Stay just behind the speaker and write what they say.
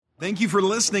Thank you for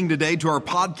listening today to our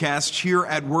podcast here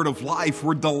at Word of Life.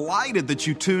 We're delighted that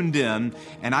you tuned in,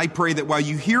 and I pray that while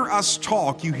you hear us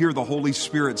talk, you hear the Holy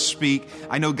Spirit speak.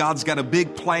 I know God's got a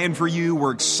big plan for you.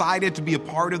 We're excited to be a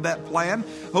part of that plan.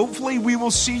 Hopefully, we will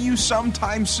see you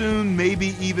sometime soon,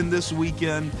 maybe even this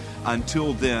weekend.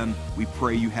 Until then, we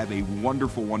pray you have a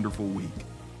wonderful, wonderful week.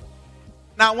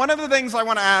 Now, one of the things I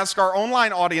want to ask our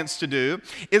online audience to do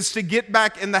is to get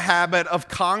back in the habit of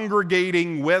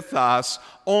congregating with us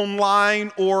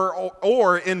online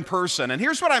or in person. And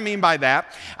here's what I mean by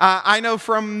that. I know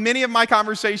from many of my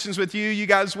conversations with you, you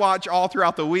guys watch all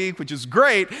throughout the week, which is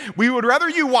great. We would rather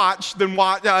you watch than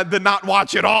not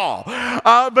watch at all.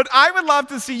 But I would love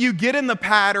to see you get in the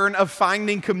pattern of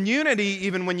finding community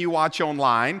even when you watch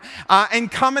online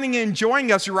and coming and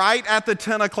joining us right at the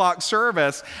 10 o'clock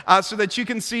service so that you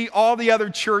can see all the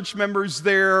other church members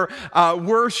there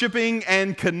worshiping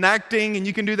and connecting. And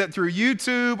you can do that through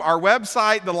YouTube, our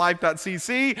website,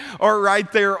 thelife.cc, or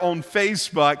right there on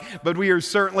Facebook. But we are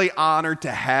certainly honored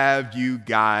to have you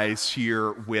guys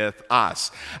here with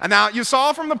us. And now, you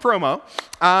saw from the promo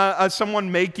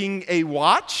someone making a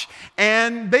watch,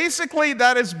 and basically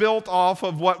that is built off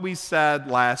of what we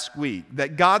said last week,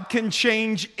 that God can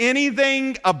change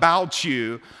anything about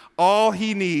you. All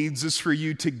he needs is for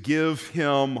you to give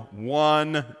him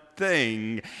one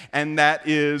thing, and that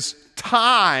is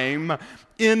time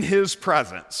in his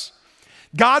presence.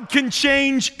 God can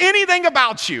change anything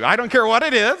about you. I don't care what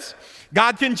it is.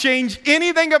 God can change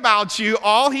anything about you.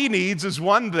 All he needs is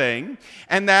one thing,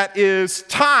 and that is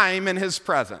time in his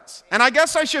presence. And I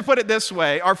guess I should put it this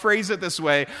way, or phrase it this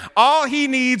way. All he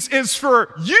needs is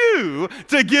for you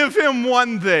to give him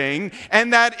one thing,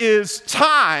 and that is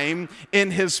time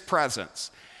in his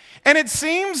presence. And it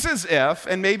seems as if,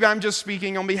 and maybe I'm just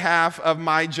speaking on behalf of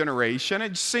my generation,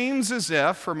 it seems as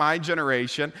if, for my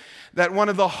generation, that one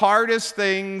of the hardest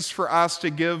things for us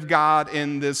to give God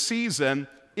in this season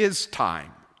is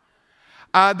time.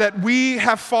 That we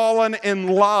have fallen in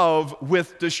love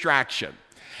with distraction.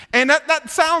 And that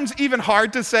sounds even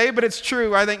hard to say, but it's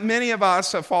true. I think many of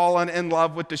us have fallen in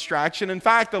love with distraction. In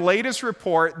fact, the latest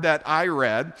report that I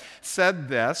read said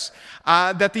this,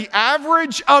 that the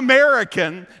average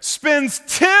American spends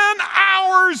 10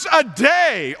 hours a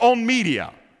day on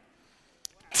media.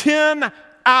 10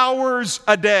 hours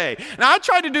a day. Now, I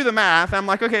tried to do the math. I'm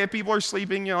like, okay, if people are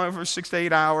sleeping, for 6 to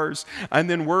 8 hours and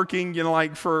then working,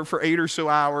 for 8 or so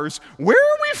hours, where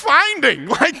are we finding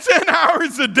 10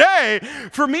 hours a day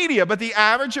for media? But the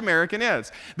average American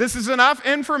is. This is enough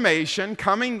information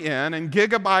coming in and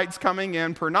gigabytes coming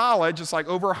in per knowledge. It's like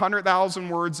over 100,000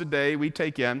 words a day we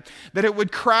take in, that it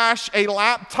would crash a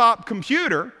laptop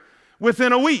computer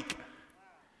within a week.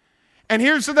 And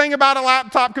here's the thing about a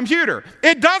laptop computer.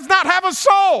 It does not have a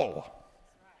soul.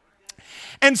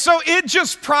 And so it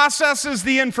just processes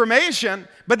the information.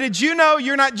 But did you know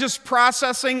you're not just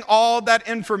processing all that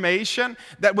information,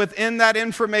 that within that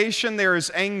information there is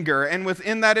anger, and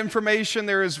within that information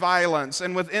there is violence,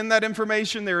 and within that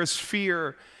information there is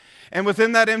fear, and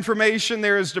within that information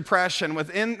there is depression,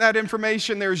 within that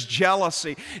information there's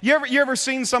jealousy. You ever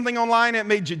seen something online that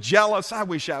made you jealous? I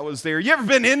wish I was there. You ever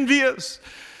been envious?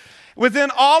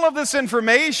 Within all of this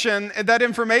information, that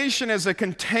information is a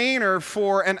container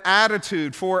for an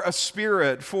attitude, for a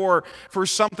spirit, for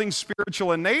something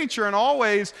spiritual in nature. And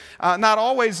not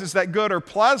always is that good or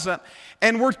pleasant.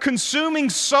 And we're consuming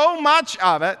so much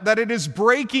of it that it is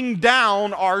breaking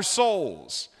down our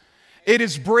souls. It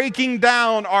is breaking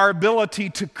down our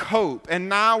ability to cope. And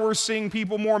now we're seeing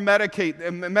people more medicated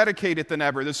than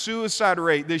ever. The suicide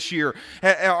rate this year,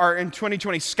 or in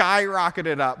 2020,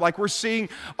 skyrocketed up. We're seeing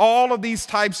all of these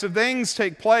types of things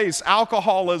take place.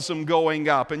 Alcoholism going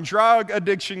up and drug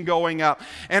addiction going up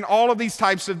and all of these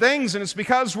types of things. And it's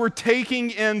because we're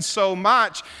taking in so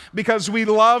much because we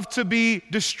love to be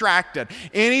distracted.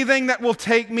 Anything that will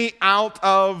take me out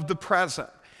of the present.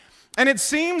 And it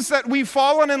seems that we've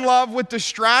fallen in love with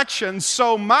distractions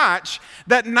so much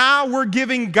that now we're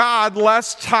giving God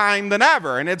less time than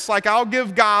ever. And it's like, I'll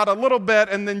give God a little bit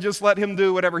and then just let him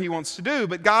do whatever he wants to do.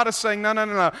 But God is saying,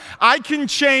 no. I can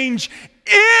change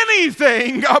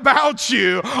anything about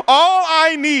you. All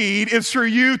I need is for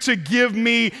you to give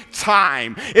me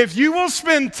time. If you will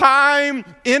spend time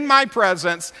in my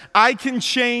presence, I can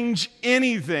change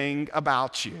anything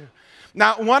about you.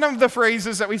 Now, one of the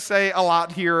phrases that we say a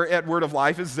lot here at Word of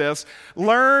Life is this: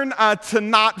 learn to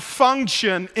not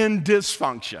function in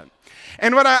dysfunction.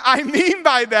 And what I mean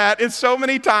by that is so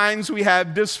many times we have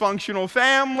dysfunctional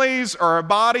families or a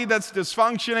body that's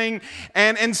dysfunctioning,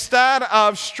 and instead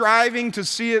of striving to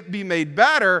see it be made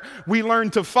better, we learn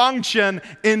to function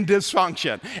in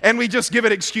dysfunction. And we just give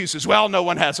it excuses. Well, no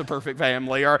one has a perfect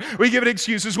family. Or we give it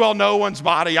excuses. Well, no one's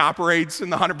body operates in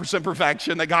the 100%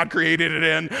 perfection that God created it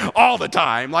in all the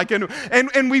time.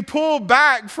 And we pull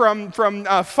back from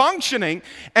functioning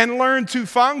and learn to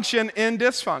function in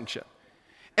dysfunction.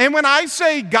 And when I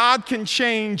say God can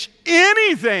change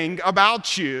anything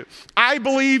about you, I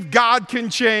believe God can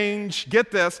change,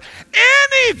 get this,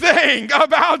 anything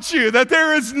about you, that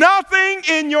there is nothing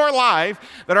in your life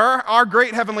that our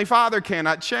great Heavenly Father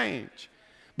cannot change.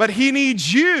 But He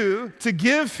needs you to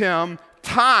give Him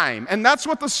time. And that's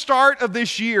what the start of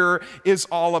this year is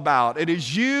all about. It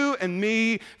is you and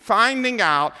me finding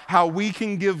out how we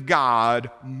can give God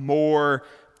more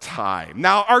time.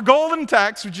 Now, our golden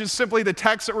text, which is simply the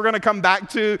text that we're going to come back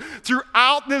to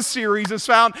throughout this series, is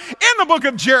found in the book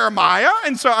of Jeremiah.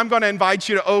 And so I'm going to invite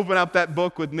you to open up that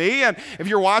book with me. And if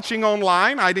you're watching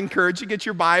online, I'd encourage you to get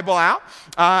your Bible out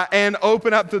and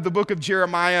open up to the book of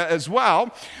Jeremiah as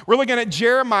well. We're looking at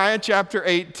Jeremiah chapter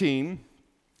 18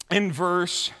 in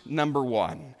verse number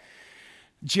 1.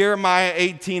 Jeremiah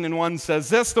 18:1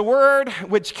 says this, "The word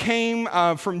which came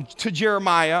to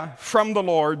Jeremiah from the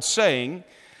Lord, saying,"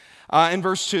 in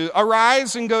verse 2,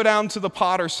 "Arise and go down to the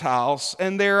potter's house,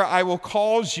 and there I will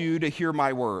cause you to hear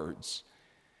my words.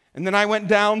 And then I went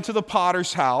down to the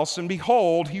potter's house, and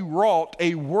behold, he wrought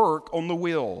a work on the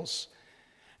wheels.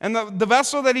 And the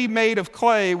vessel that he made of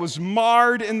clay was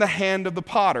marred in the hand of the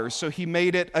potter, so he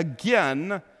made it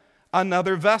again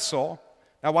another vessel."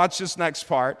 Now watch this next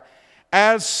part.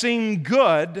 "As seemed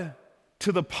good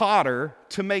to the potter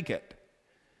to make it.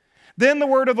 Then the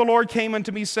word of the Lord came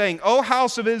unto me, saying, O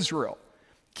house of Israel,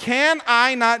 can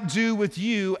I not do with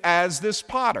you as this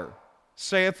potter,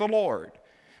 saith the Lord?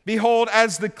 Behold,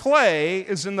 as the clay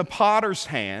is in the potter's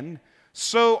hand,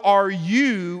 so are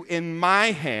you in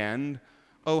my hand,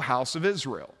 O house of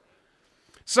Israel."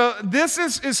 So this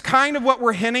is kind of what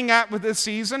we're hinting at with this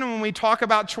season. And when we talk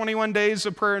about 21 days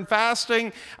of prayer and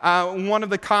fasting, one of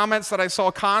the comments that I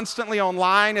saw constantly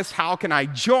online is, how can I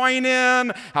join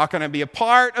in? How can I be a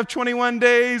part of 21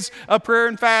 days of prayer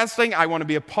and fasting? I want to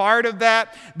be a part of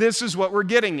that. This is what we're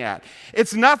getting at.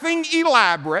 It's nothing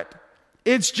elaborate.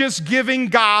 It's just giving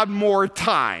God more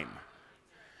time.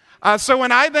 So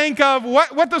when I think of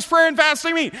what does prayer and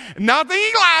fasting mean? Nothing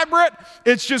elaborate.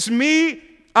 It's just me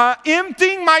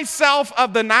emptying myself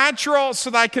of the natural so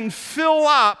that I can fill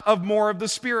up of more of the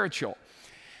spiritual.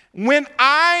 When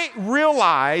I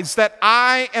realize that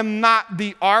I am not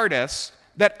the artist,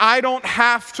 that I don't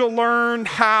have to learn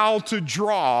how to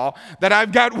draw, that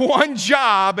I've got one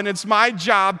job and it's my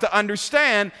job to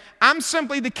understand, I'm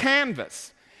simply the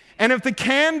canvas. And if the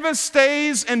canvas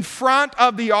stays in front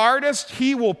of the artist,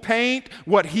 he will paint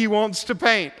what he wants to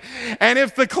paint. And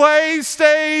if the clay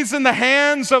stays in the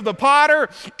hands of the potter,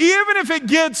 even if it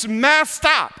gets messed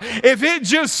up, if it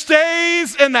just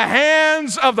stays in the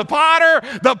hands of the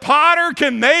potter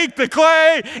can make the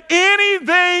clay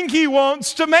anything he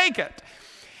wants to make it.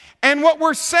 And what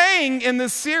we're saying in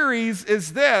this series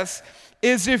is this,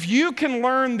 is if you can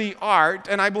learn the art,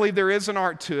 and I believe there is an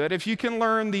art to it, if you can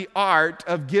learn the art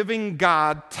of giving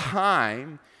God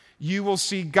time, you will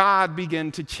see God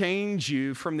begin to change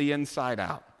you from the inside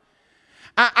out.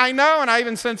 I know, and I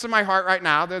even sense in my heart right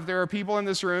now, that there are people in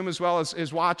this room as well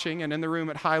as watching and in the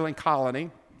room at Highland Colony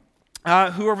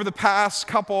who over the past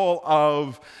couple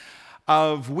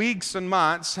of weeks and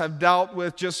months have dealt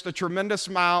with just a tremendous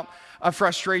amount of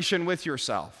frustration with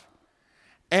yourself.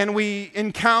 And we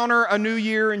encounter a new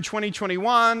year in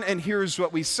 2021, and here's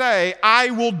what we say: I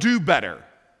will do better.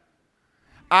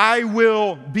 I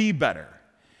will be better.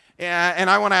 And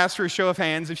I want to ask for a show of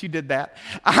hands if you did that.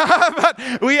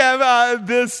 But we have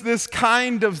this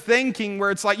kind of thinking where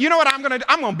it's like, you know what I'm going to do?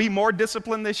 I'm going to be more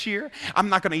disciplined this year. I'm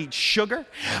not going to eat sugar.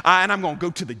 And I'm going to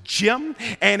go to the gym.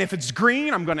 And if it's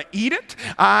green, I'm going to eat it.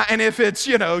 And if it's,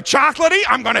 chocolatey,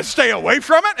 I'm going to stay away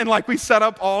from it. And like we set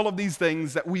up all of these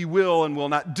things that we will and will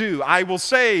not do. I will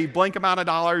save blank amount of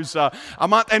dollars a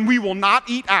month, and we will not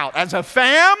eat out. As a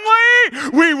family,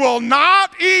 we will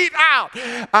not eat out.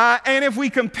 And if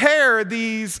we compare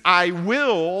these I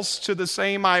wills to the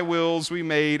same I wills we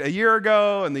made a year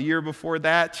ago and the year before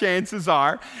that, chances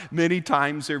are many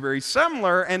times they're very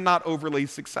similar and not overly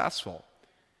successful.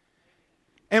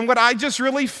 And what I just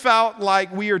really felt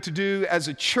like we are to do as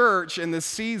a church in this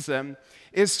season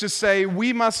is to say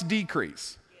we must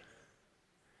decrease.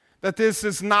 That this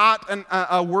is not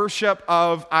a worship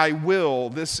of I will.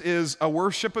 This is a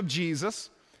worship of Jesus.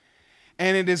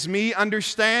 And it is me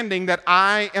understanding that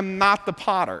I am not the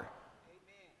potter.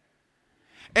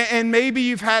 And maybe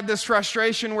you've had this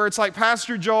frustration where it's like,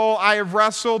 Pastor Joel, I have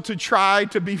wrestled to try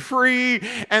to be free,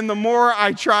 and the more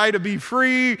I try to be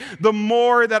free, the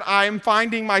more that I am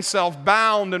finding myself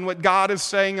bound. And what God is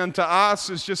saying unto us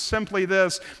is just simply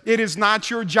this: it is not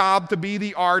your job to be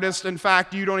the artist. In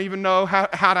fact, you don't even know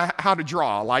how to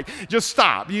draw. Like, just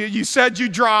stop. You said you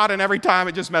draw it, and every time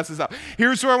it just messes up.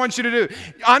 Here's what I want you to do.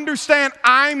 Understand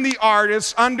I'm the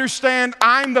artist. Understand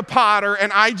I'm the potter,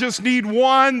 and I just need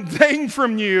one thing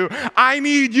from you. I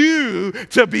need you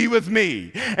to be with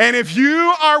me. And if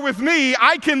you are with me,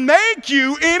 I can make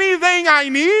you anything I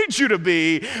need you to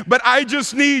be, but I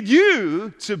just need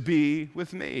you to be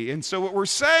with me. And so what we're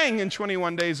saying in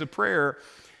 21 Days of Prayer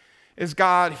is,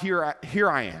 God, here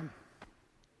I am.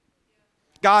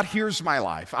 God, here's my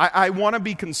life. I want to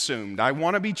be consumed. I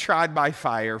want to be tried by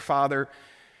fire. Father,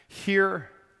 here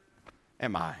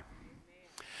am I.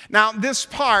 Now, this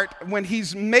part, when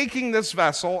he's making this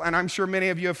vessel, and I'm sure many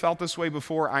of you have felt this way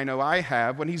before, I know I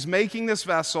have, when he's making this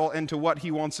vessel into what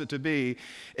he wants it to be,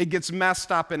 it gets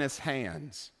messed up in his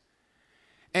hands.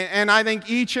 And I think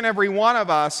each and every one of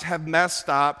us have messed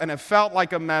up and have felt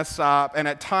like a mess up, and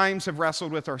at times have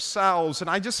wrestled with ourselves. And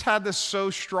I just had this so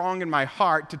strong in my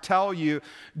heart to tell you,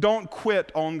 don't quit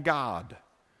on God.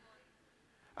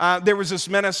 There was this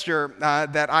minister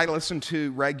that I listened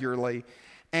to regularly,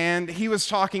 and he was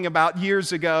talking about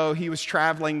years ago, he was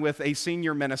traveling with a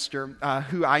senior minister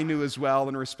who I knew as well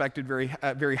and respected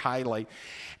very highly.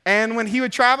 And when he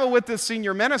would travel with this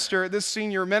senior minister,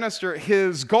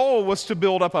 his goal was to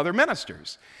build up other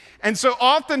ministers. And so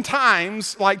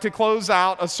oftentimes, like to close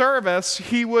out a service,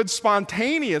 he would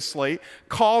spontaneously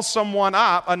call someone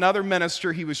up, another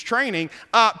minister he was training,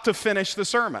 up to finish the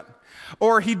sermon.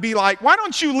 Or he'd be like, why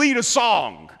don't you lead a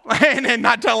song? And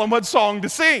not tell him what song to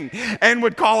sing. And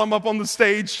would call him up on the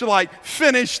stage to like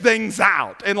finish things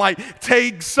out and like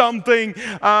take something,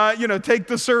 take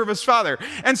the service further.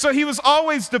 And so he was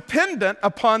always dependent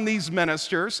upon these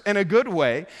ministers in a good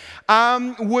way,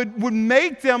 would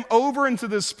make them over into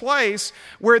this place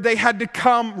where they had to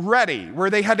come ready, where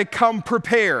they had to come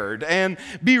prepared and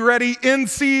be ready in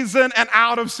season and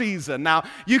out of season. Now,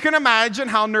 you can imagine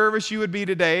how nervous you would be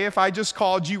today if I just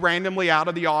called you randomly out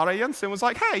of the audience and was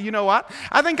like, hey, you know what?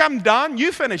 I think I'm done.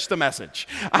 You finish the message.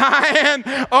 Or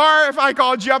if I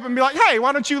called you up and be like, hey,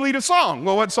 why don't you lead a song?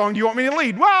 Well, what song do you want me to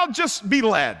lead? Well, just be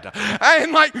led.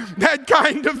 And like that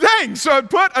kind of thing. So it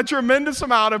put a tremendous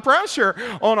amount of pressure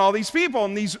on all these people.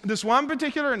 And this one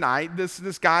particular night,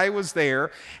 this guy was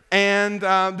there, and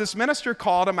this minister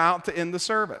called him out to end the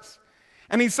service.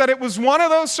 And he said it was one of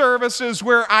those services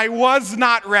where I was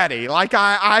not ready. Like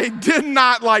I did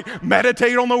not like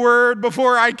meditate on the word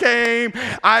before I came.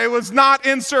 I was not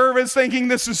in service thinking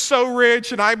this is so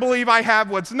rich and I believe I have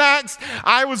what's next.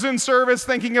 I was in service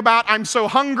thinking about I'm so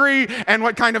hungry and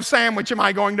what kind of sandwich am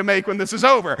I going to make when this is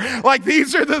over. Like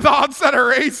these are the thoughts that are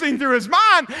racing through his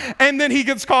mind. And then he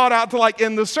gets called out to like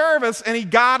end the service, and he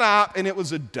got up and it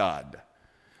was a dud.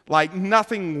 Like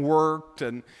nothing worked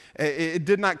and it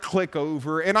did not click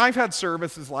over. And I've had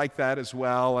services like that as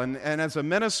well. And as a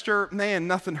minister, man,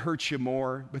 nothing hurts you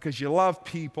more because you love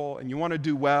people and you want to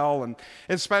do well. And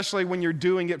especially when you're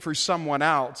doing it for someone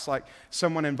else, like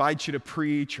someone invites you to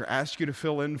preach or asks you to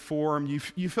fill in for them,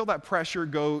 you feel that pressure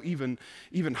go even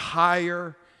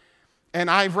higher.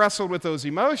 And I've wrestled with those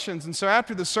emotions. And so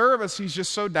after the service, he's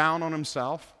just so down on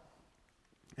himself.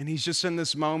 And he's just in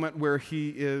this moment where he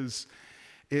is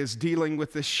dealing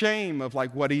with the shame of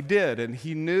like what he did. And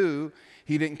he knew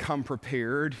he didn't come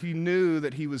prepared. He knew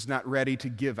that he was not ready to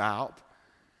give out.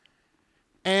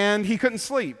 And he couldn't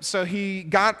sleep. So he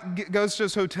goes to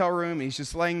his hotel room. He's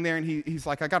just laying there, and he's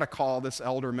like, I got to call this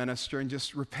elder minister and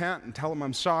just repent and tell him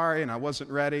I'm sorry and I wasn't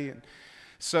ready. And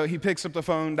so he picks up the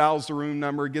phone, dials the room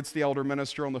number, gets the elder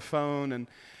minister on the phone, and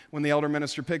when the elder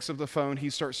minister picks up the phone, he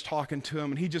starts talking to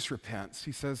him, and he just repents.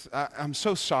 He says, I'm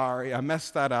so sorry. I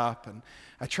messed that up, and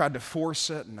I tried to force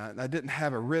it, and I didn't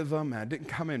have a rhythm, and I didn't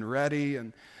come in ready,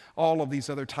 and all of these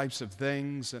other types of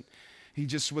things. And he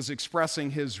just was expressing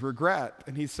his regret.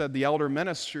 And he said the elder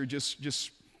minister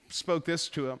just spoke this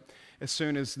to him as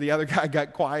soon as the other guy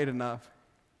got quiet enough.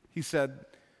 He said,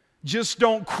 just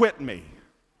don't quit me.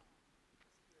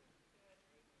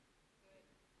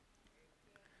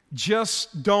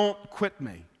 Just don't quit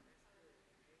me.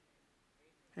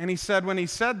 And he said when he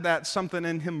said that, something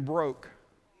in him broke,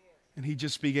 and he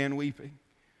just began weeping.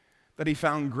 that he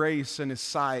found grace in his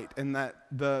sight, and that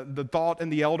the thought in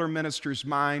the elder minister's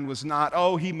mind was not,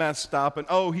 oh, he messed up, and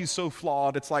oh, he's so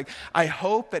flawed. It's like, I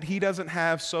hope that he doesn't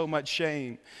have so much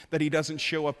shame that he doesn't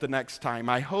show up the next time.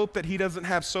 I hope that he doesn't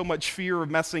have so much fear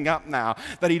of messing up now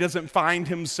that he doesn't find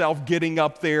himself getting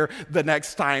up there the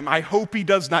next time. I hope he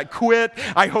does not quit.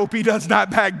 I hope he does not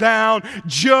back down.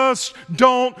 Just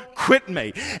don't quit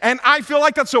me. And I feel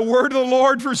like that's a word of the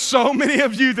Lord for so many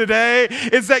of you today,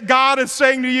 is that God is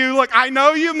saying to you, look, I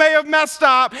know you may have messed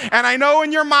up, and I know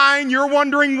in your mind you're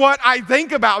wondering what I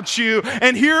think about you,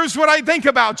 and here's what I think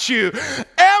about you.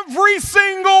 Every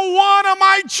single one of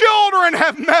my children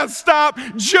have messed up.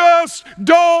 Just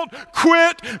don't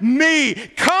quit me.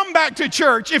 Come back to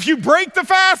church. If you break the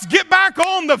fast, get back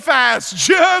on the fast.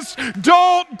 Just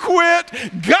don't quit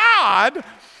God.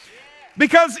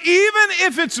 Because even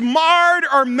if it's marred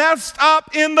or messed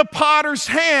up in the potter's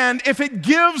hand, if it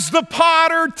gives the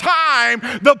potter time,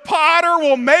 the potter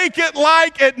will make it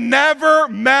like it never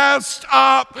messed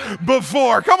up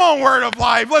before. Come on, Word of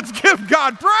Life. Let's give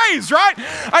God praise, right?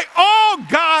 All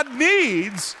God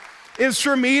needs is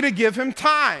for me to give him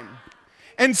time.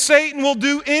 And Satan will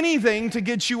do anything to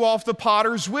get you off the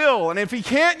potter's will. And if he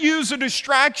can't use a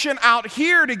distraction out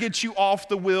here to get you off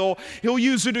the will, he'll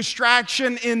use a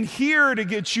distraction in here to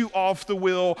get you off the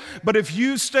will. But if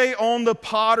you stay on the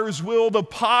potter's will, the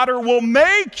potter will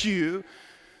make you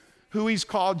who he's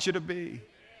called you to be.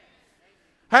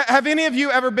 Have any of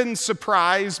you ever been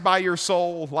surprised by your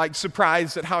soul, like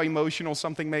surprised at how emotional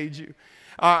something made you?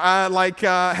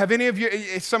 Have any of you,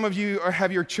 some of you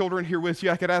have your children here with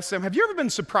you, I could ask them, have you ever been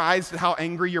surprised at how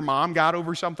angry your mom got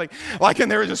over something?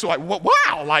 And they were just like, wow,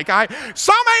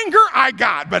 some anger I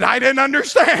got, but I didn't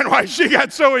understand why she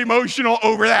got so emotional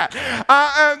over that.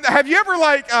 Have you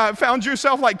ever found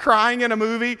yourself crying in a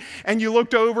movie, and you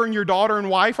looked over and your daughter and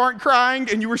wife aren't crying,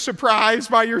 and you were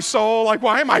surprised by your soul,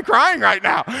 why am I crying right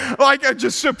now?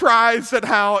 Just surprised at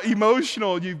how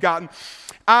emotional you've gotten.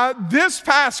 This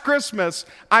past Christmas,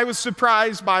 I was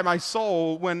surprised by my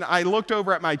soul when I looked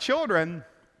over at my children,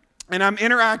 and I'm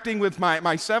interacting with my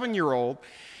 7-year-old,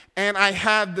 and I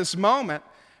had this moment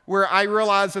where I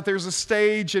realized that there's a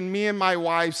stage in me and my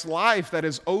wife's life that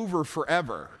is over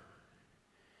forever.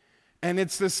 And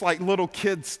it's this little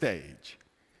kid stage.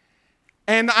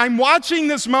 And I'm watching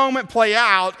this moment play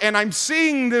out, and I'm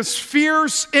seeing this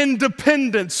fierce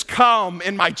independence come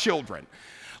in my children.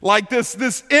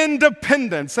 This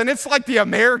independence, and it's like the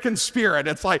American spirit.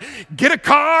 It's get a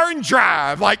car and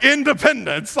drive,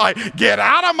 independence, get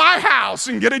out of my house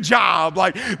and get a job.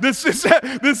 This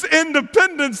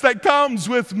independence that comes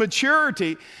with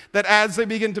maturity, that as they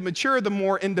begin to mature, the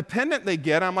more independent they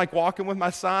get. I'm walking with my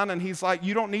son, and he's like,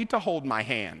 you don't need to hold my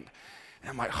hand.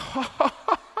 And I'm like,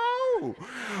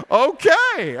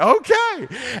 okay.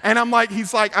 And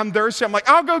he's like, I'm thirsty. I'm like,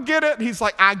 I'll go get it. And he's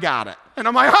like, I got it. And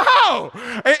I'm like, oh!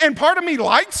 And part of me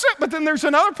likes it, but then there's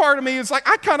another part of me is I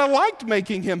kind of liked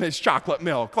making him his chocolate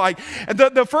milk.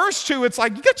 The first two, it's you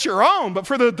get your own, but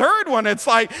for the third one, it's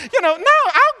no,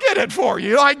 I'll get it for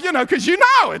you. Because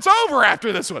it's over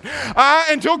after this one.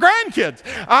 Until grandkids.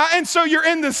 And so you're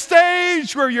in the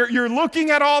stage where you're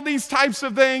looking at all these types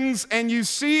of things, and you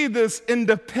see this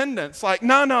independence.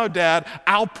 No, Dad,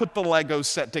 I'll put the Lego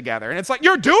set together. And it's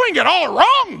you're doing it all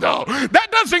wrong, though. That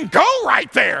doesn't go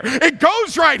right there. It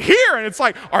goes right here. And it's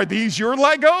are these your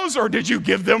Legos, or did you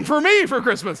give them for me for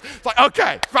Christmas? It's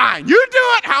okay, fine. You do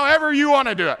it however you want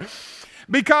to do it.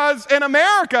 Because in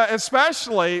America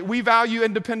especially, we value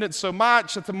independence so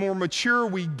much that the more mature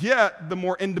we get, the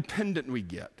more independent we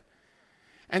get.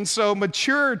 And so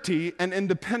maturity and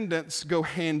independence go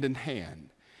hand in hand.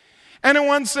 And in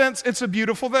one sense, it's a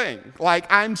beautiful thing.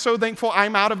 I'm so thankful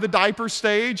I'm out of the diaper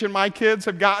stage, and my kids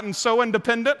have gotten so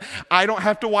independent, I don't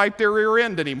have to wipe their rear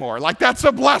end anymore. That's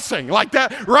a blessing.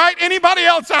 That, right? Anybody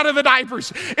else out of the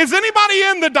diapers? Is anybody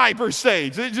in the diaper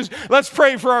stage? Let's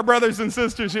pray for our brothers and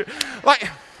sisters here.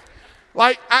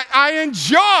 I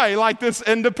enjoy this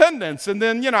independence. And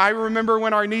then, I remember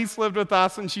when our niece lived with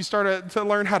us and she started to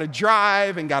learn how to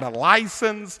drive and got a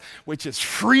license, which is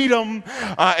freedom,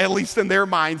 at least in their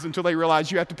minds, until they realize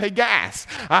you have to pay gas.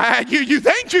 You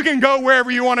think you can go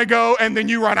wherever you want to go, and then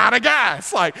you run out of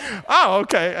gas. Oh,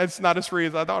 okay, it's not as free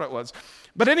as I thought it was.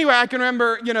 But anyway, I can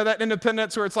remember, that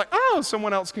independence where it's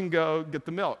someone else can go get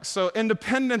the milk. So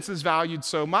independence is valued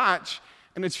so much,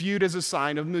 and it's viewed as a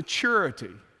sign of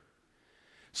maturity.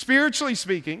 Spiritually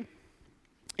speaking,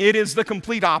 it is the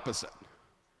complete opposite.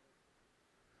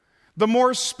 The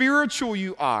more spiritual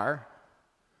you are,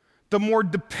 the more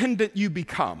dependent you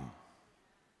become.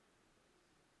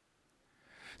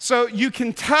 So you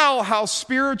can tell how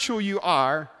spiritual you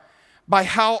are by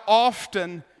how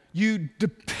often you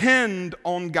depend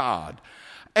on God.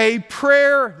 A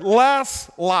prayerless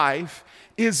life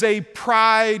is a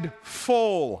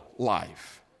prideful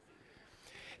life.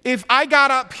 If I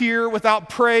got up here without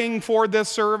praying for this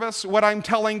service, what I'm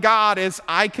telling God is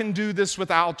I can do this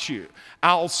without you.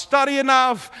 I'll study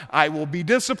enough, I will be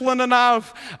disciplined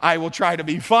enough, I will try to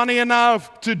be funny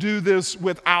enough to do this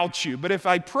without you. But if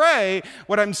I pray,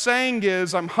 what I'm saying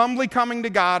is I'm humbly coming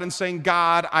to God and saying,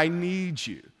 God, I need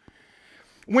you.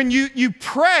 When you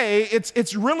pray,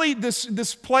 it's really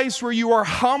this place where you are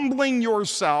humbling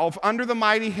yourself under the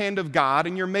mighty hand of God,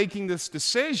 and you're making this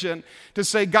decision to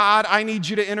say, God, I need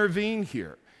you to intervene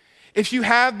here. If you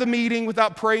have the meeting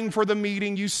without praying for the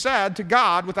meeting, you said to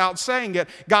God without saying it,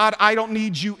 God, I don't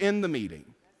need you in the meeting.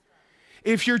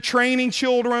 If you're training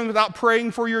children without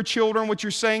praying for your children, what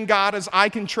you're saying, God, is I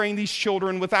can train these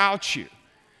children without you.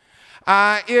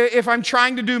 If I'm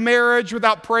trying to do marriage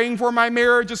without praying for my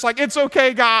marriage, it's like, it's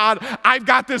okay, God, I've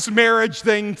got this marriage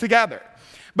thing together.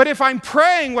 But if I'm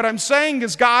praying, what I'm saying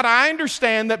is, God, I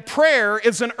understand that prayer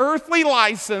is an earthly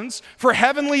license for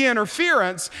heavenly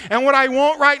interference. And what I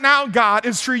want right now, God,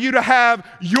 is for you to have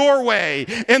your way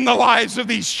in the lives of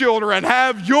these children.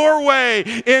 Have your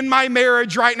way in my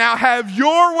marriage right now. Have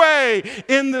your way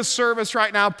in this service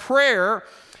right now. Prayer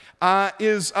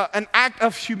is an act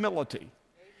of humility.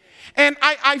 And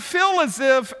I feel as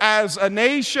if as a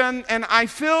nation, and I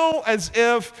feel as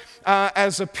if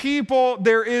as a people,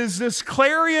 there is this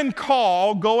clarion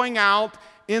call going out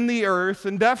in the earth,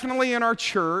 and definitely in our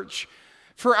church,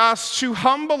 for us to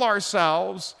humble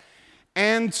ourselves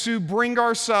and to bring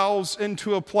ourselves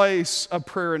into a place of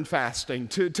prayer and fasting,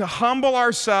 to humble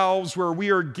ourselves where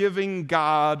we are giving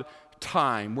God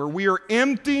time, where we are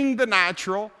emptying the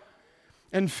natural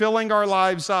and filling our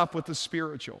lives up with the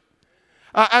spiritual.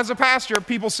 As a pastor,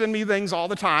 people send me things all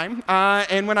the time.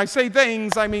 And when I say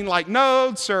things, I mean like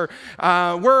notes or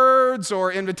words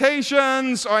or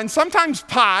invitations and sometimes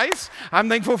pies. I'm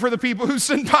thankful for the people who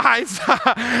send pies.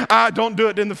 Don't do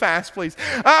it in the fast, please.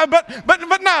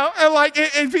 But no,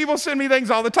 people send me things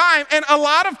all the time. And a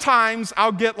lot of times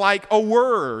I'll get like a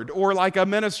word, or like a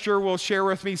minister will share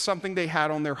with me something they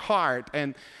had on their heart.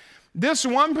 And this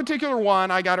one particular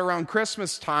one I got around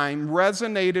Christmas time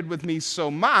resonated with me so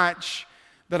much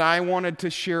that I wanted to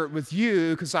share it with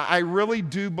you, because I really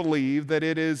do believe that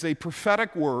it is a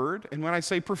prophetic word. And when I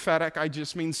say prophetic, I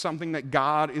just mean something that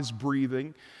God is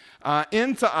breathing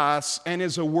into us and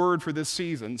is a word for this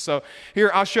season. So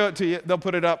here, I'll show it to you. They'll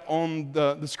put it up on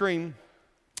the screen.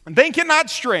 Think it not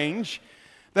strange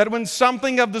that when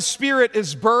something of the Spirit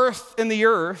is birthed in the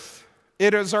earth,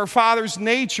 it is our Father's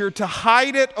nature to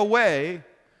hide it away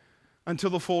until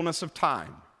the fullness of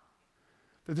time.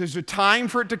 That there's a time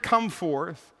for it to come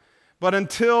forth, but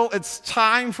until it's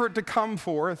time for it to come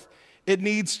forth, it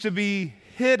needs to be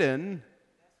hidden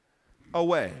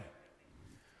away.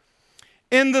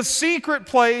 In the secret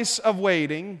place of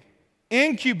waiting,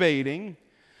 incubating,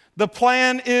 the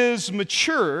plan is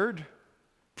matured,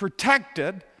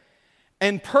 protected,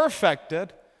 and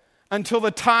perfected until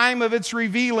the time of its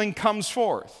revealing comes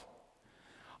forth.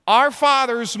 Our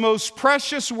Father's most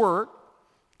precious work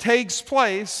takes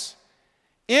place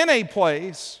in a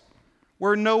place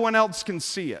where no one else can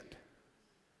see it.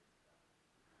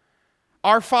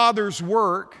 Our Father's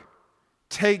work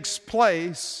takes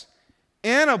place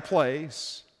in a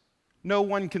place no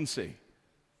one can see.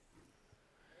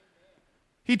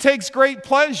 He takes great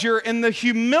pleasure in the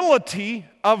humility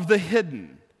of the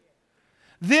hidden.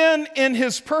 Then, in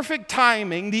His perfect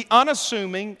timing, the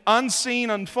unassuming, unseen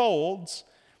unfolds,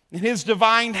 and His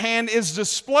divine hand is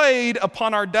displayed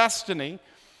upon our destiny.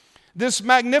 This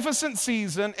magnificent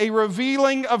season, a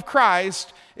revealing of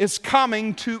Christ is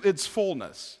coming to its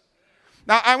fullness.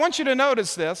 Now, I want you to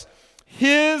notice this.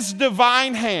 His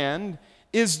divine hand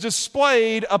is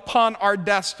displayed upon our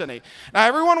destiny. Now,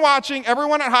 everyone watching,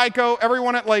 everyone at Heiko,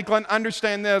 everyone at Lakeland,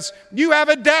 understand this. You have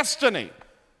a destiny.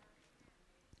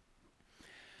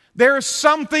 There is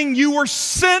something you were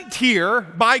sent here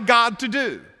by God to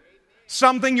do.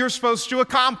 Something you're supposed to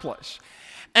accomplish.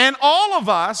 And all of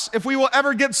us, if we will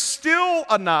ever get still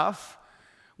enough,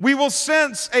 we will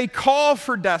sense a call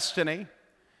for destiny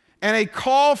and a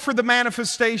call for the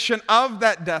manifestation of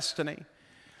that destiny.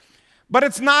 But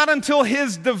it's not until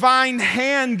His divine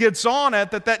hand gets on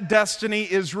it that that destiny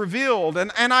is revealed.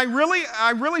 And I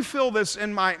really feel this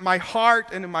in my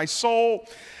heart and in my soul,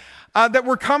 that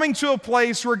we're coming to a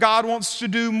place where God wants to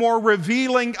do more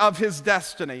revealing of His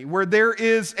destiny, where there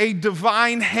is a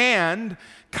divine hand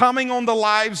coming on the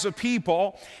lives of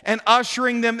people and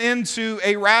ushering them into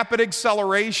a rapid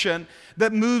acceleration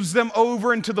that moves them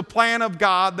over into the plan of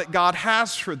God that God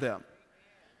has for them.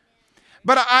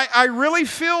 But I really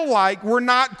feel like we're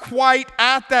not quite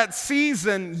at that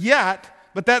season yet,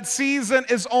 but that season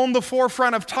is on the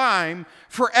forefront of time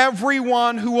for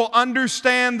everyone who will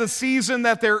understand the season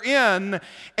that they're in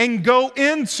and go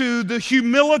into the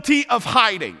humility of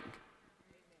hiding.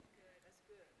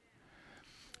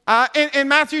 In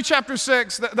Matthew chapter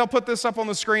 6, they'll put this up on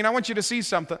the screen. I want you to see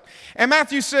something. In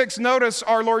Matthew 6, notice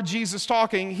our Lord Jesus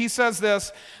talking. He says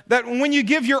this, that when you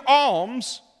give your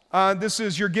alms, this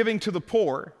is your giving to the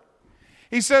poor,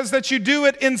 he says that you do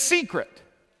it in secret.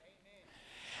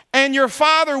 And your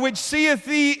Father which seeth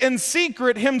thee in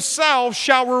secret himself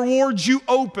shall reward you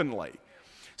openly.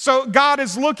 So God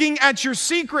is looking at your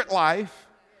secret life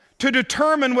to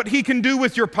determine what he can do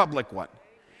with your public one.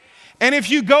 And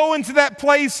if you go into that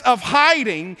place of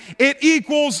hiding, it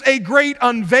equals a great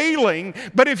unveiling.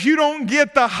 But if you don't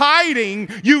get the hiding,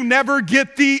 you never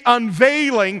get the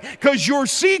unveiling, because your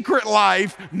secret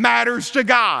life matters to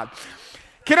God.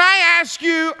 Can I ask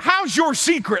you, how's your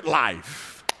secret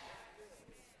life?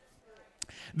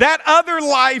 That other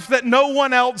life that no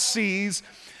one else sees,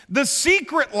 the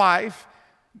secret life,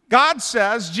 God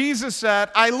says, Jesus said,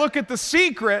 I look at the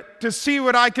secret to see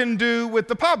what I can do with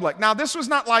the public. Now, this was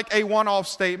not like a one-off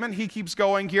statement. He keeps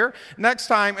going here. Next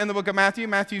time in the book of Matthew,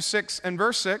 Matthew 6 and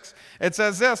verse 6, it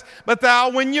says this, but thou,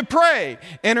 when you pray,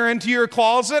 enter into your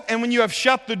closet, and when you have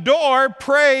shut the door,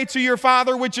 pray to your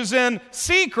Father which is in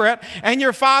secret, and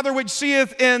your Father which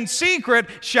seeth in secret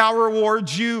shall reward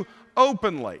you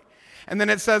openly. And then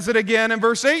it says it again in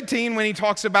verse 18 when he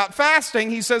talks about fasting.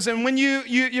 He says, and when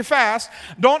you fast,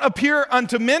 don't appear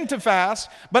unto men to fast,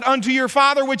 but unto your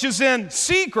Father which is in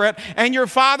secret, and your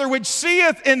Father which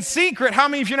seeth in secret. How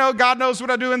many of you know God knows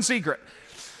what I do in secret?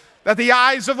 That the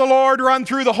eyes of the Lord run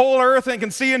through the whole earth and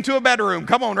can see into a bedroom.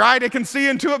 Come on, right? It can see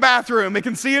into a bathroom. It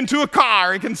can see into a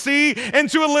car. It can see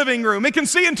into a living room. It can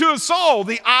see into a soul.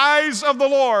 The eyes of the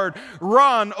Lord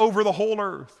run over the whole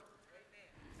earth.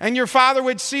 And your Father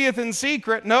which seeth in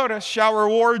secret, notice, shall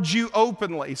reward you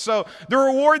openly. So the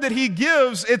reward that he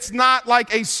gives, it's not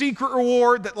like a secret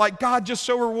reward that like God just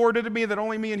so rewarded me that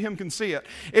only me and him can see it.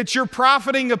 It's your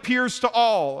profiting appears to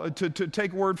all, to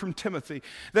take a word from Timothy.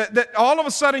 That all of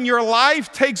a sudden your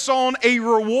life takes on a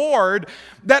reward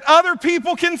that other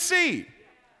people can see.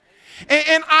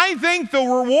 And I think the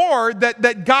reward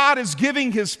that God is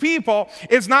giving his people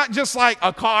is not just like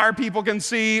a car people can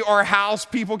see or a house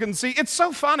people can see. It's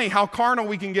so funny how carnal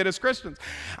we can get as Christians.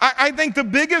 I think the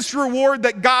biggest reward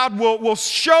that God will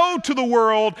show to the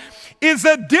world is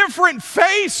a different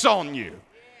face on you.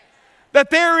 That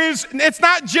it's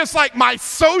not just like my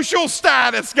social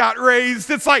status got raised.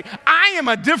 It's like I am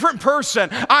a different person.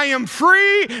 I am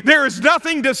free. There is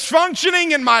nothing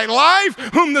dysfunctioning in my life.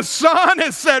 Whom the Son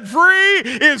has set free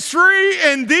is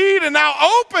free indeed. And now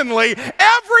openly,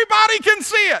 everybody can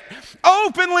see it.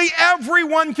 Openly,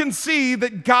 everyone can see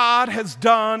that God has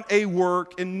done a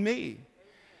work in me.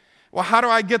 Well, how do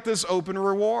I get this open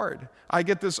reward? I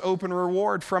get this open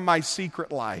reward from my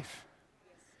secret life.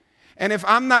 And if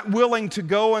I'm not willing to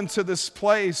go into this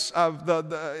place of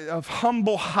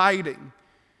humble hiding,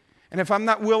 and if I'm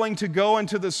not willing to go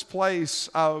into this place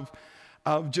of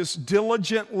just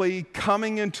diligently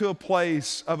coming into a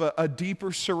place of a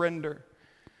deeper surrender,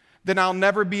 then I'll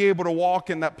never be able to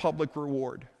walk in that public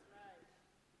reward.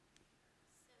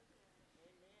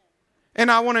 And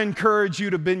I want to encourage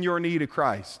you to bend your knee to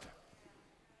Christ.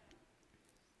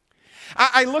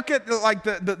 I look at like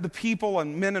the people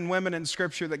and men and women in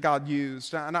Scripture that God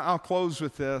used, and I'll close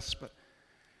with this, but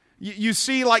you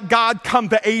see like God come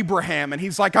to Abraham and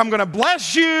he's like, I'm going to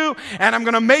bless you and I'm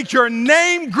going to make your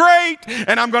name great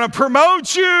and I'm going to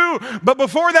promote you. But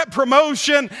before that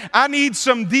promotion, I need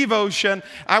some devotion.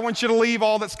 I want you to leave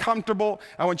all that's comfortable.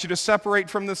 I want you to separate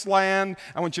from this land.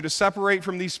 I want you to separate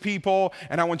from these people,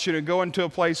 and I want you to go into a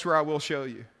place where I will show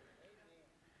you.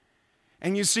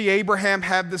 And you see Abraham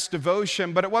had this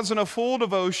devotion, but it wasn't a full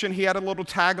devotion. He had a little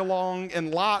tag along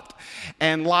in Lot,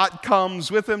 and Lot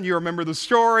comes with him. You remember the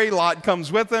story. Lot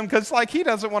comes with him because like he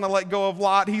doesn't want to let go of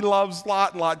Lot. He loves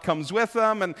Lot, and Lot comes with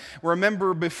him. And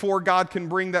remember, before God can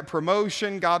bring that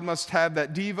promotion, God must have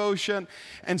that devotion.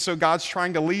 And so God's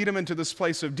trying to lead him into this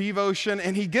place of devotion,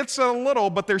 and he gets a little,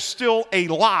 but there's still a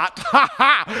lot,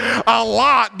 a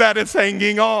lot that is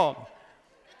hanging on.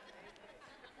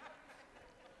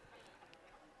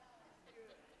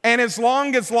 And as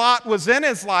long as Lot was in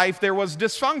his life, there was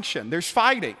dysfunction. There's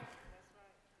fighting.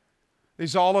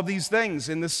 There's all of these things.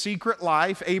 In the secret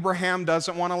life, Abraham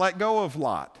doesn't want to let go of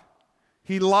Lot.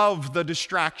 He loved the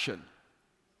distraction.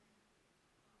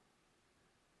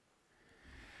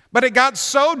 But it got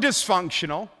so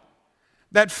dysfunctional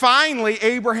That finally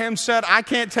Abraham said, I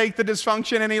can't take the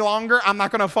dysfunction any longer. I'm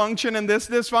not going to function in this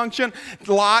dysfunction.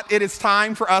 Lot, it is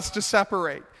time for us to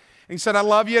separate. And he said, I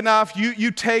love you enough.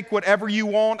 You take whatever you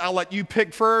want. I'll let you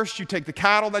pick first. You take the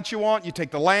cattle that you want. You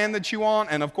take the land that you want.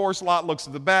 And of course, Lot looks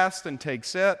at the best and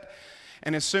takes it.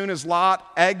 And as soon as Lot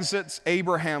exits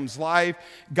Abraham's life,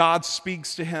 God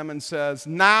speaks to him and says,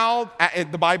 now,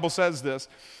 the Bible says this,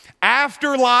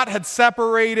 after Lot had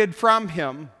separated from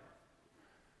him,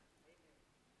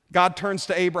 God turns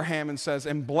to Abraham and says,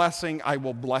 in blessing I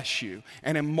will bless you,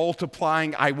 and in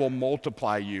multiplying I will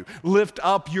multiply you. Lift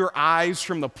up your eyes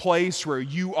from the place where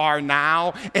you are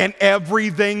now, and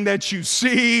everything that you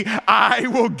see, I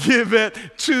will give it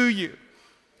to you.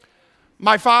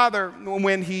 My father,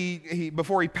 when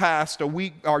before he passed, a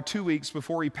week or 2 weeks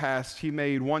before he passed, he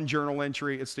made one journal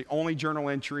entry. It's the only journal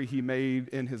entry he made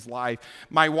in his life.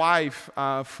 My wife,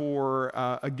 for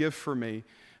a gift for me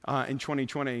in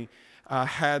 2020,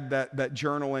 had that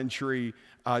journal entry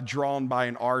drawn by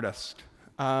an artist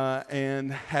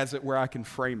and has it where I can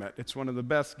frame it. It's one of the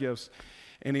best gifts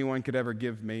anyone could ever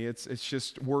give me. It's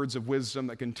just words of wisdom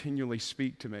that continually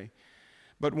speak to me.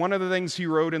 But one of the things he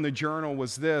wrote in the journal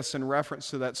was this, in reference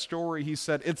to that story. He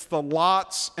said, it's the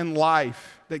lots in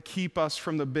life that keep us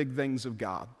from the big things of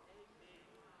God.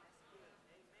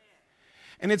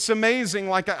 And it's amazing,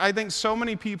 like I think so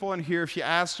many people in here, if you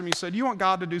asked them, you said, you want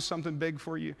God to do something big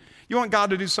for you? You want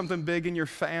God to do something big in your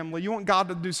family? You want God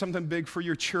to do something big for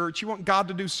your church? You want God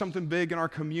to do something big in our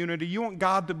community? You want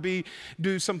God to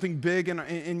do something big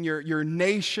in your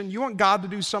nation? You want God to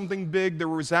do something big? The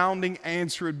resounding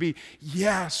answer would be,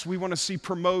 yes, we want to see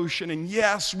promotion, and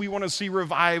yes, we want to see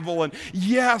revival, and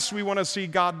yes, we want to see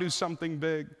God do something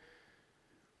big.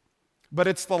 But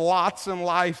it's the lots in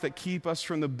life that keep us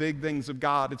from the big things of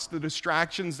God. It's the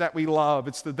distractions that we love.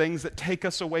 It's the things that take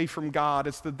us away from God.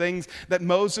 It's the things that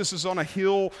Moses is on a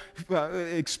hill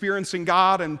experiencing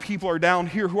God, and people are down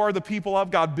here. Who are the people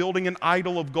of God? Building an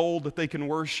idol of gold that they can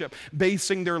worship,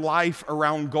 basing their life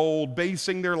around gold,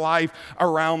 basing their life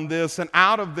around this. And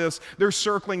out of this, they're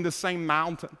circling the same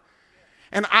mountain.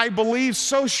 And I believe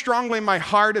so strongly in my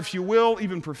heart, if you will,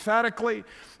 even prophetically,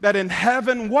 that in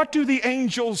heaven, what do the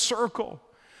angels circle?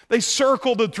 They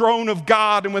circle the throne of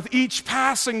God, and with each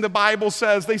passing, the Bible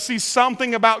says, they see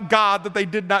something about God that they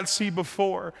did not see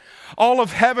before. All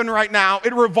of heaven right now,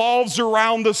 it revolves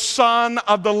around the Son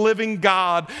of the living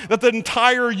God, that the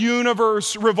entire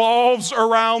universe revolves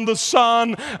around the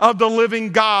Son of the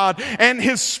living God, and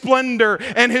His splendor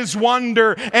and His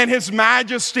wonder and His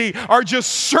majesty are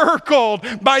just circled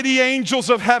by the angels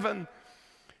of heaven.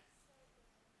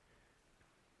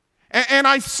 And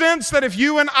I sense that if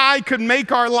you and I could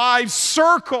make our lives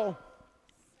circle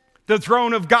the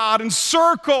throne of God and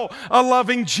circle a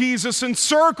loving Jesus and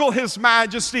circle His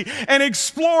majesty and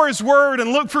explore His word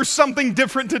and look for something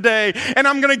different today. And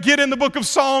I'm going to get in the book of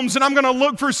Psalms and I'm going to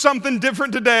look for something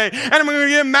different today. And I'm going to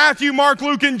get in Matthew, Mark,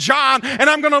 Luke, and John, and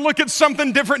I'm going to look at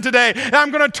something different today. And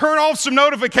I'm going to turn off some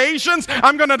notifications.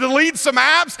 I'm going to delete some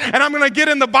apps, and I'm going to get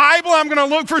in the Bible. I'm going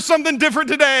to look for something different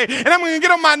today. And I'm going to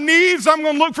get on my knees. I'm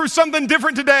going to look for something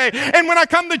different today. And when I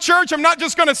come to church, I'm not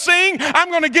just going to sing. I'm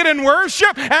going to get in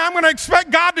worship, and I'm going to expect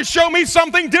God to show me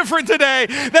something different today.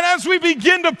 That as we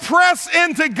begin to press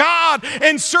into God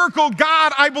and circle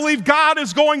God, I believe God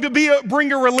is going to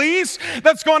bring a release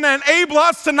that's going to enable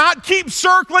us to not keep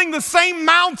circling the same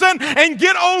mountain and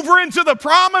get over into the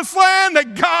promised land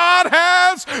that God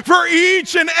has for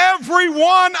each and every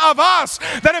one of us.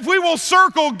 That if we will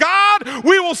circle God,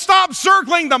 we will stop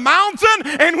circling the mountain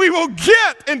and we will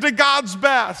get into God's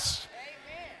best.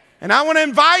 And I want to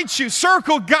invite you,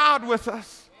 circle God with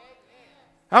us.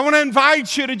 I want to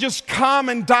invite you to just come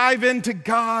and dive into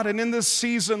God, and in this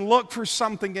season, look for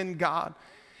something in God.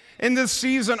 In this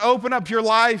season, open up your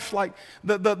life like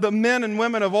the men and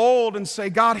women of old and say,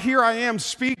 God, here I am,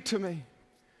 speak to me.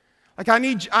 Like I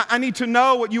need to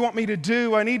know what you want me to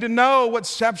do. I need to know what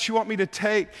steps you want me to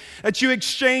take. That you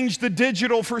exchange the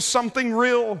digital for something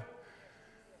real.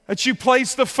 That you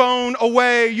place the phone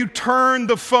away, you turn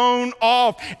the phone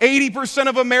off. 80%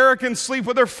 of Americans sleep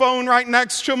with their phone right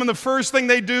next to them, and the first thing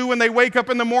they do when they wake up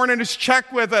in the morning is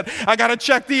check with it. I got to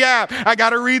check the app. I got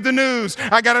to read the news.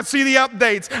 I got to see the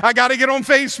updates. I got to get on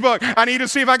Facebook. I need to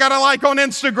see if I got a like on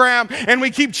Instagram. And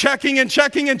we keep checking and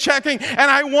checking and checking.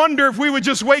 And I wonder if we would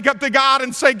just wake up to God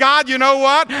and say, God, you know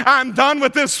what? I'm done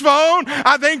with this phone.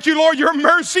 I thank you, Lord. Your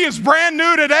mercy is brand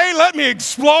new today. Let me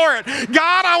explore it.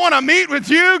 God, I want to meet with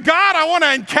you. God, I want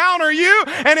to encounter you.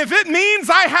 And if it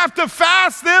means I have to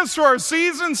fast this for a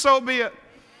season, so be it.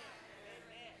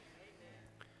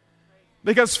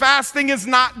 Because fasting is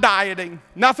not dieting.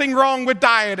 Nothing wrong with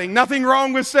dieting. Nothing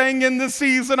wrong with saying in this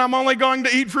season, I'm only going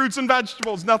to eat fruits and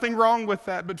vegetables. Nothing wrong with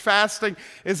that. But fasting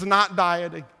is not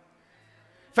dieting.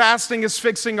 Fasting is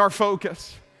fixing our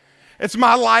focus. It's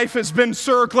my life has been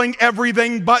circling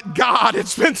everything but God.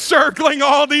 It's been circling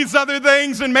all these other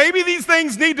things, and maybe these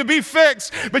things need to be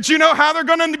fixed. But you know how they're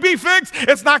going to be fixed?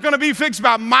 It's not going to be fixed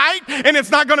by might, and it's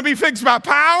not going to be fixed by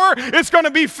power. It's going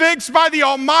to be fixed by the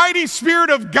Almighty Spirit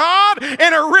of God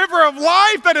and a river of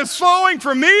life that is flowing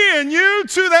from me and you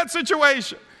to that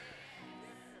situation.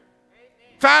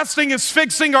 Fasting is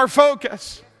fixing our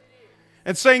focus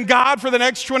and saying, God, for the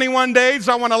next 21 days,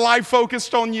 I want a life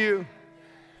focused on you.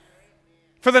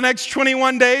 For the next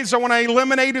 21 days, I want to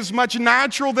eliminate as much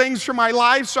natural things from my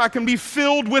life so I can be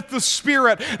filled with the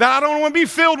Spirit. That I don't want to be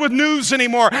filled with news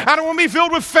anymore. I don't want to be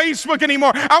filled with Facebook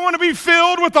anymore. I want to be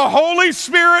filled with the Holy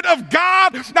Spirit of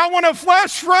God. I want a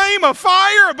flesh frame of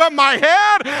fire above my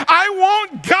head. I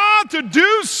want God to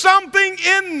do something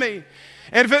in me.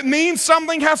 And if it means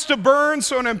something has to burn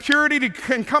so an impurity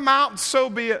can come out, so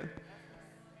be it.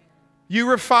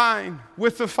 You refine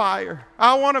with the fire.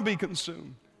 I want to be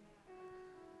consumed.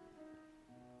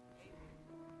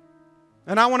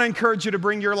 And I want to encourage you to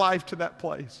bring your life to that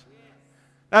place.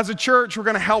 As a church, we're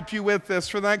going to help you with this.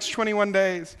 For the next 21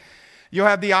 days, you'll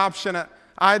have the option at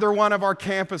either one of our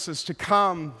campuses to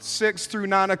come 6 through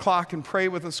 9 o'clock and pray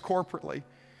with us corporately.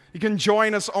 You can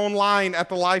join us online at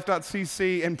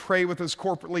thelife.cc and pray with us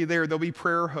corporately there. There'll be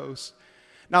prayer hosts.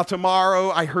 Now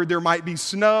tomorrow, I heard there might be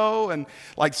snow and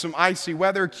like some icy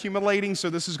weather accumulating, so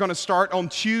this is going to start on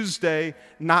Tuesday,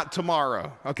 not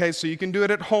tomorrow. Okay, so you can do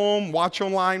it at home, watch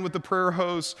online with the prayer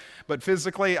hosts, but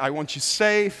physically, I want you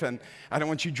safe, and I don't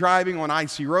want you driving on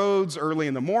icy roads early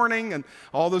in the morning, and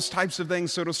all those types of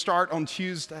things, so it'll start on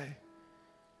Tuesday.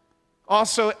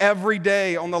 Also, every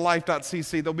day on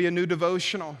thelife.cc, there'll be a new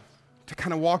devotional to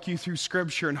kind of walk you through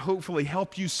Scripture and hopefully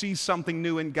help you see something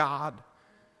new in God.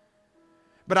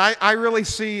 But I really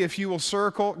see if you will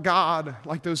circle God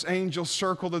like those angels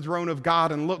circle the throne of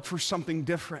God and look for something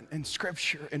different in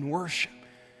Scripture and worship.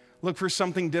 Look for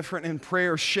something different in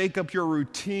prayer. Shake up your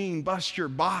routine, bust your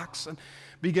box, and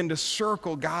begin to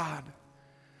circle God.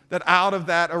 That out of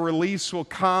that a release will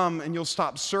come and you'll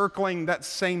stop circling that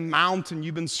same mountain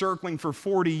you've been circling for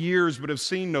 40 years but have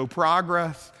seen no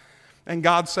progress. And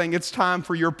God's saying, it's time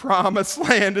for your promised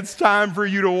land. It's time for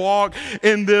you to walk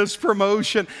in this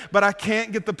promotion. But I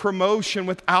can't get the promotion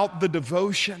without the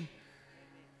devotion.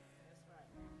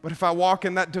 But if I walk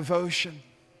in that devotion,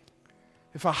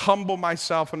 if I humble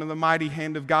myself under the mighty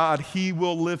hand of God, He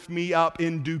will lift me up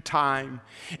in due time.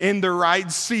 In the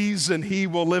right season, He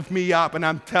will lift me up. And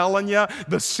I'm telling you,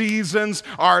 the seasons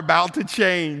are about to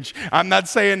change. I'm not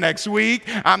saying next week.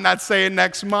 I'm not saying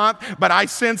next month. But I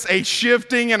sense a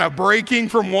shifting and a breaking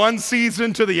from one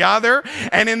season to the other.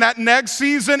 And in that next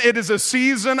season, it is a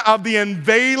season of the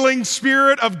unveiling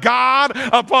Spirit of God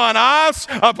upon us,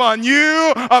 upon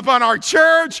you, upon our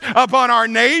church, upon our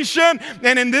nation.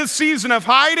 And in this season of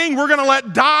hiding, we're going to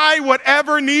let die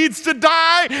whatever needs to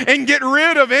die and get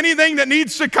rid of anything that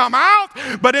needs to come out.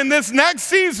 But in this next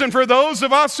season, for those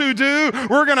of us who do,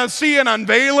 we're going to see an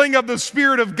unveiling of the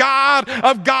Spirit of God,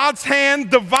 of God's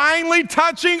hand divinely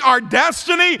touching our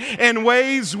destiny in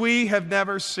ways we have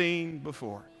never seen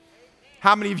before.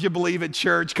 How many of you believe it,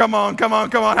 church? Come on, come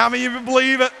on, come on. How many of you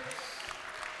believe it?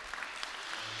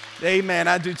 Amen.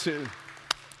 I do too.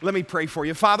 Let me pray for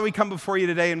you. Father, we come before you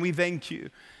today and we thank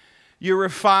you. You're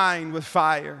refined with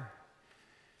fire,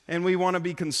 and we want to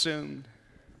be consumed.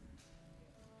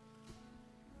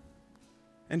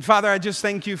 And Father, I just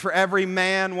thank you for every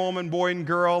man, woman, boy, and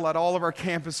girl at all of our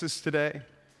campuses today.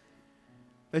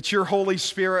 That your Holy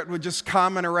Spirit would just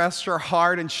come and arrest our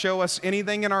heart and show us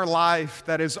anything in our life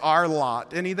that is our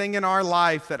lot, anything in our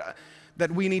life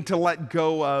that we need to let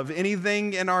go of,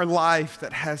 anything in our life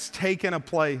that has taken a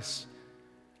place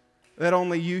that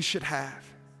only you should have.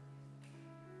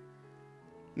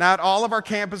 Now, at all of our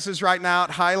campuses right now, at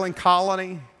Highland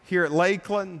Colony, here at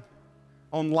Lakeland,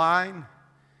 online,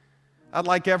 I'd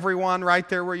like everyone right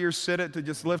there where you're seated to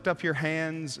just lift up your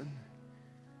hands.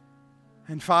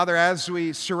 And Father, as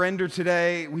we surrender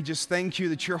today, we just thank you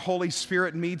that your Holy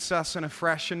Spirit meets us in a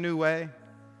fresh and new way.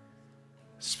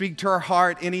 Speak to our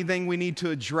heart anything we need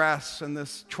to address in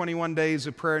this 21 days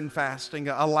of prayer and fasting.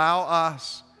 Allow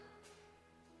us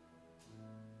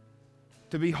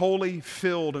to be wholly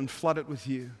filled and flooded with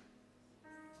you.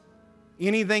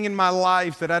 Anything in my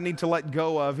life that I need to let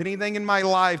go of, anything in my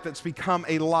life that's become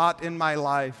a lot in my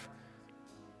life,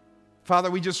 Father,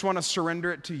 we just want to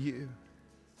surrender it to you.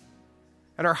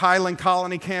 At our Highland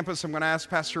Colony campus, I'm going to ask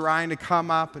Pastor Ryan to come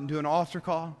up and do an altar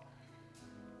call.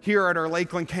 here at our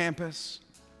Lakeland campus.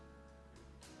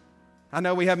 I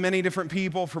know we have many different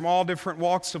people from all different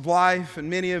walks of life, and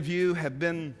many of you have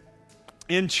been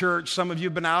in church. Some of you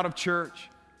have been out of church.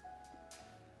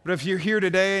 But if you're here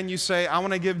today and you say, I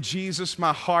want to give Jesus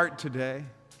my heart today,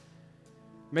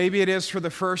 maybe it is for the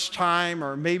first time,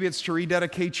 or maybe it's to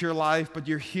rededicate your life, but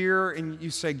you're here and you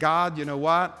say, God, you know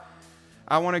what?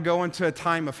 I want to go into a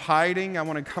time of hiding. I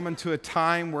want to come into a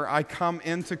time where I come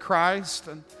into Christ,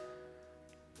 and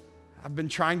I've been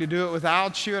trying to do it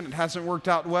without you, and it hasn't worked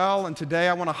out well, and today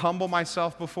I want to humble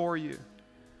myself before you.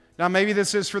 Now, maybe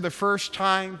this is for the first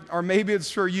time, or maybe it's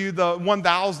for you the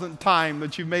 1,000th time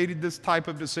that you've made this type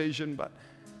of decision, but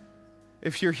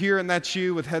if you're here and that's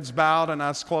you with heads bowed and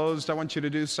eyes closed, I want you to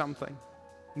do something.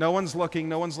 No one's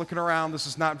looking around. This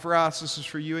is not for us. This is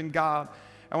for you and God.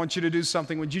 I want you to do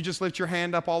something. Would you just lift your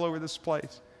hand up all over this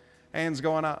place? Hands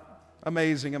going up.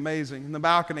 Amazing, amazing. In the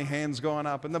balcony, hands going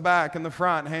up. In the back, in the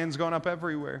front, hands going up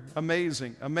everywhere.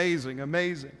 Amazing, amazing,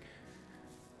 amazing.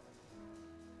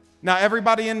 Now,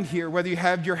 everybody in here, whether you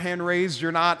have your hand raised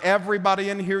or not,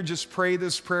 everybody in here, just pray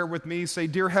this prayer with me. Say,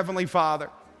 Dear Heavenly Father,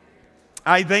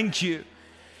 I thank you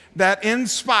that in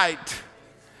spite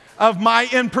of my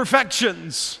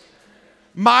imperfections,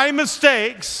 my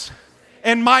mistakes,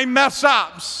 and my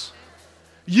mess-ups,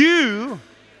 you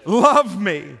love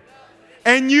me.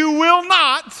 And you will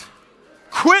not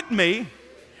quit me,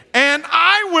 and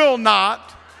I will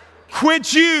not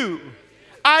quit you.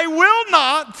 I will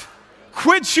not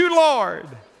quit you, Lord,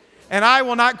 and I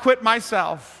will not quit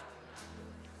myself.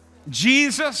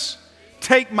 Jesus,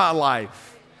 take my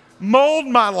life, mold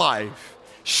my life,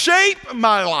 shape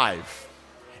my life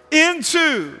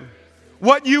into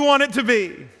what you want it to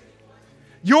be.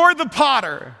 You're the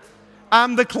potter,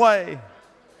 I'm the clay,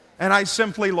 and I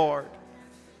simply, Lord,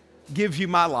 give you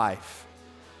my life.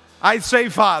 I say,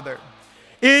 Father,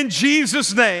 in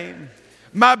Jesus' name,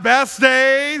 my best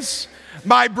days,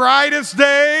 my brightest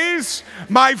days,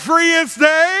 my freest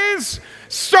days,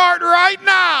 start right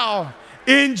now.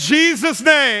 In Jesus'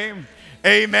 name,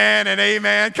 amen and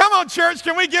amen. Come on, church,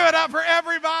 can we give it up for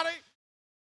everybody?